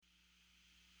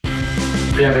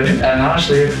Bienvenue à Nage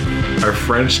Libre. Un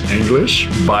French-English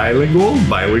bilingual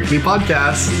bi-weekly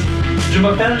podcast. Je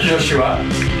m'appelle Joshua.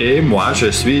 Et moi,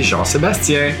 je suis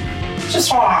Jean-Sébastien. Ce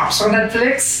soir, sur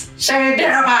Netflix, c'est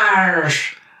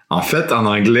Dérapage. En fait, en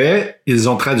anglais, ils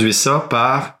ont traduit ça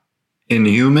par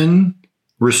Inhuman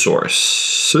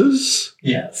Resources.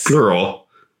 Yes. Plural.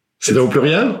 C'est au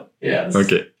pluriel? Yes.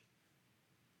 OK.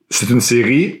 C'est une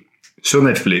série sur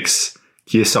Netflix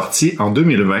qui est sortie en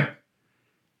 2020.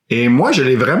 Et moi, je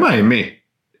l'ai vraiment aimée.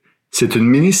 C'est une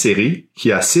mini-série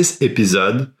qui a 6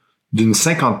 épisodes d'une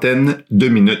 50aine de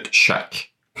minutes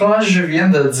chaque. Quand je viens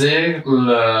de dire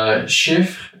le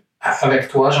chiffre avec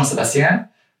toi, Jean-Sébastien,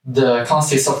 de quand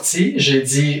c'est sorti, j'ai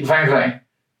dit 2020.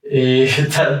 Et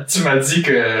tu m'as dit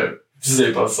que tu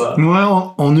disais pas ça.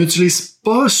 Ouais, on n'utilise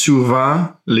pas souvent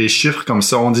les chiffres comme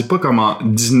ça. On dit pas comme en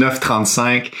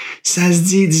 1935. Ça se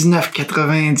dit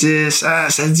 1990. Ah,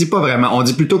 ça se dit pas vraiment. On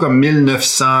dit plutôt comme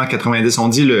 1990. On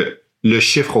dit le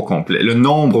chiffre au complet, le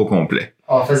nombre au complet.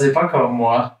 On faisait pas comme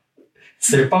moi.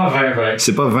 C'est pas 2020.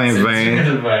 C'est pas 2020. C'est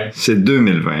 2020. C'est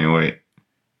 2020, oui.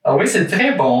 Ah oui, c'est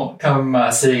très bon comme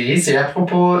série. C'est à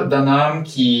propos d'un homme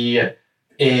qui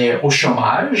est au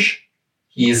chômage.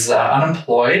 He's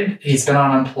unemployed. He's been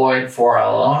unemployed for a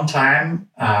long time,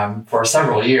 for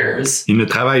several years. Il ne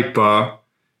travaille pas.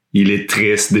 Il est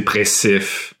triste,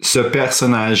 dépressif. Ce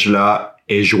personnage-là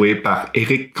est joué par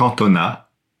Eric Cantona.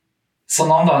 Son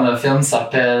nom dans le film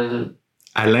s'appelle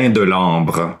Alain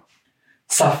Delambre.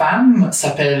 Sa femme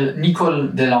s'appelle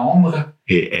Nicole Delambre.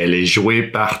 Et elle est jouée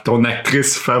par ton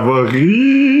actrice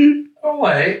favorite.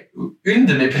 Ouais, une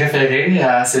de mes préférées,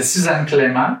 c'est Suzanne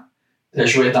Clément. Elle a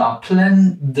joué dans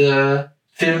plein de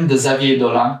films de Xavier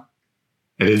Dolan.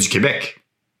 Elle est du Québec.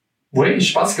 Oui,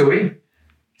 je pense que oui.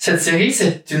 Cette série,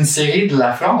 c'est une série de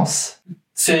la France.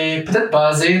 C'est peut-être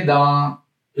basé dans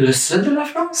le sud de la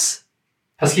France.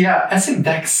 Parce qu'il y a assez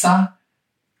d'accent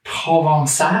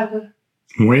provençal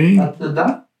Oui.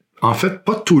 là-dedans. En fait,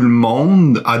 pas tout le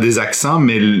monde a des accents,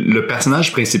 mais le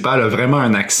personnage principal a vraiment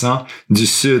un accent du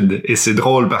sud. Et c'est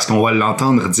drôle parce qu'on va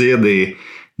l'entendre dire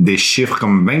des chiffres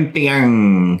comme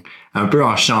 21, un peu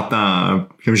en chantant,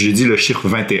 comme j'ai dit, le chiffre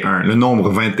 21, le nombre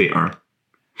 21.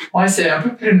 Ouais, c'est un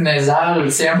peu plus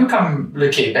nasal. C'est un peu comme le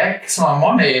Québec, selon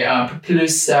moi, mais un peu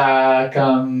plus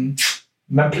comme...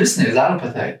 Même plus nasal,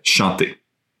 peut-être. Chanter.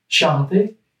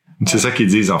 Chanter. C'est ça qu'ils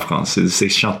disent en France, c'est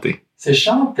chanter. C'est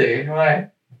chanter, ouais.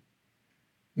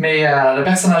 Mais le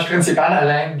personnage principal,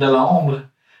 Alain Delambre,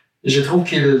 je trouve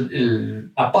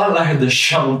qu'il a pas l'air de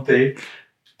chanter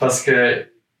parce que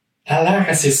il a l'air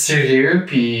assez sérieux,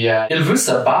 puis il veut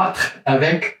se battre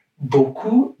avec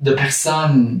beaucoup de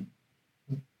personnes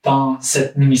dans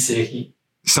cette mini-série.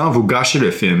 Sans vous gâcher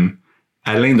le film,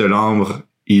 Alain Delambre,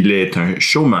 il est un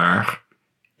chômeur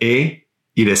et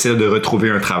il essaie de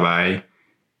retrouver un travail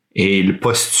et il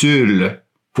postule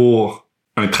pour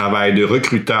un travail de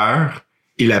recruteur.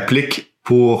 Il applique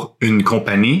pour une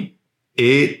compagnie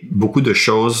et beaucoup de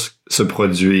choses se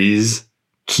produisent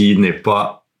qui n'est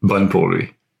pas bonne pour lui.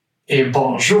 Et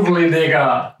bonjour les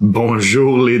dégâts!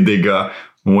 Bonjour les dégâts.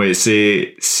 Oui,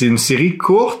 c'est une série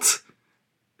courte,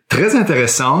 très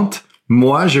intéressante.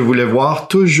 Moi, je voulais voir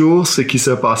toujours ce qui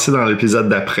se passait dans l'épisode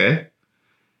d'après.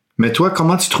 Mais toi,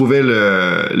 comment tu trouvais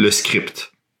le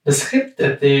script? Le script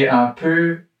était un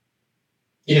peu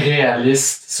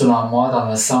irréaliste, selon moi, dans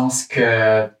le sens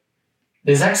que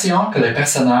les actions que les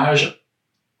personnages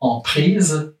ont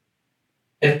prises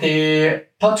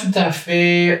étaient pas tout à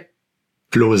fait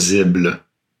Plausible.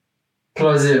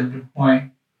 plausibles, ouais.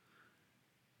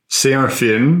 C'est un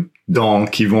film,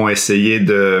 donc ils vont essayer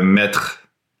de mettre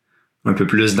un peu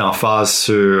plus d'emphase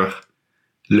sur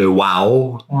le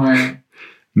wow. Ouais.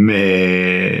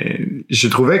 Mais je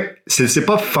trouvais que c'est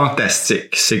pas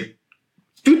fantastique.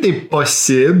 Tout est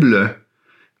possible,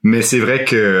 mais c'est vrai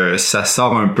que ça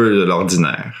sort un peu de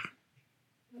l'ordinaire.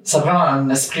 Ça prend un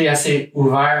esprit assez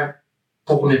ouvert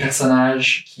pour les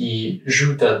personnages qui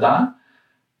jouent dedans,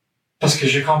 parce que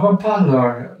je comprends pas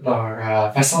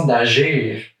leur façon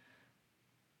d'agir.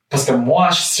 Parce que moi,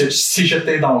 si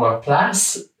j'étais dans leur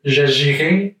place,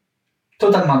 j'agirais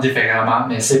totalement différemment,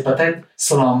 mais c'est peut-être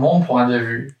selon mon point de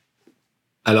vue.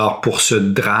 Alors, pour ce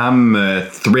drame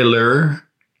thriller,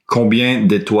 combien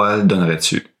d'étoiles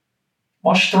donnerais-tu?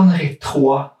 Moi, je donnerais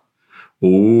 3.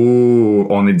 Oh,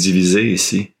 on est divisé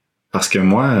ici. Parce que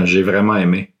moi, j'ai vraiment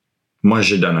aimé. Moi,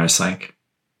 j'ai donné un 5.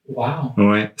 Wow.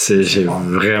 Ouais, j'ai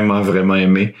vraiment, vraiment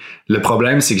aimé. Le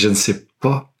problème, c'est que je ne sais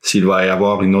pas s'il va y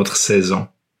avoir une autre saison.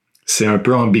 C'est un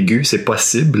peu ambigu, c'est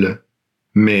possible,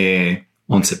 mais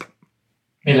on ne sait pas.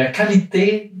 Mais la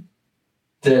qualité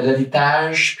de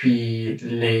l'héritage, puis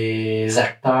les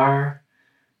acteurs,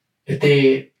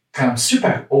 étaient comme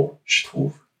super hauts, je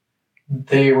trouve.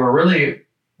 They were really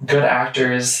good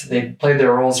actors. They played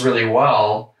their roles really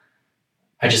well.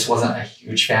 I just wasn't a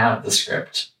huge fan of the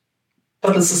script.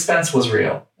 But the suspense was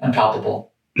real and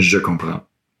palpable. Je comprends.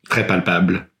 Très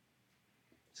palpable.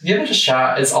 So give it a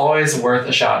shot. It's always worth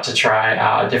a shot to try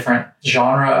out a different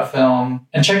genre of film.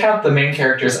 And check out the main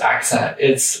character's accent.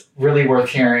 It's really worth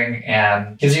hearing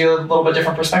and gives you a little bit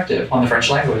different perspective on the French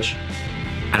language.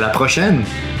 À la prochaine!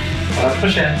 À la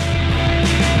prochaine!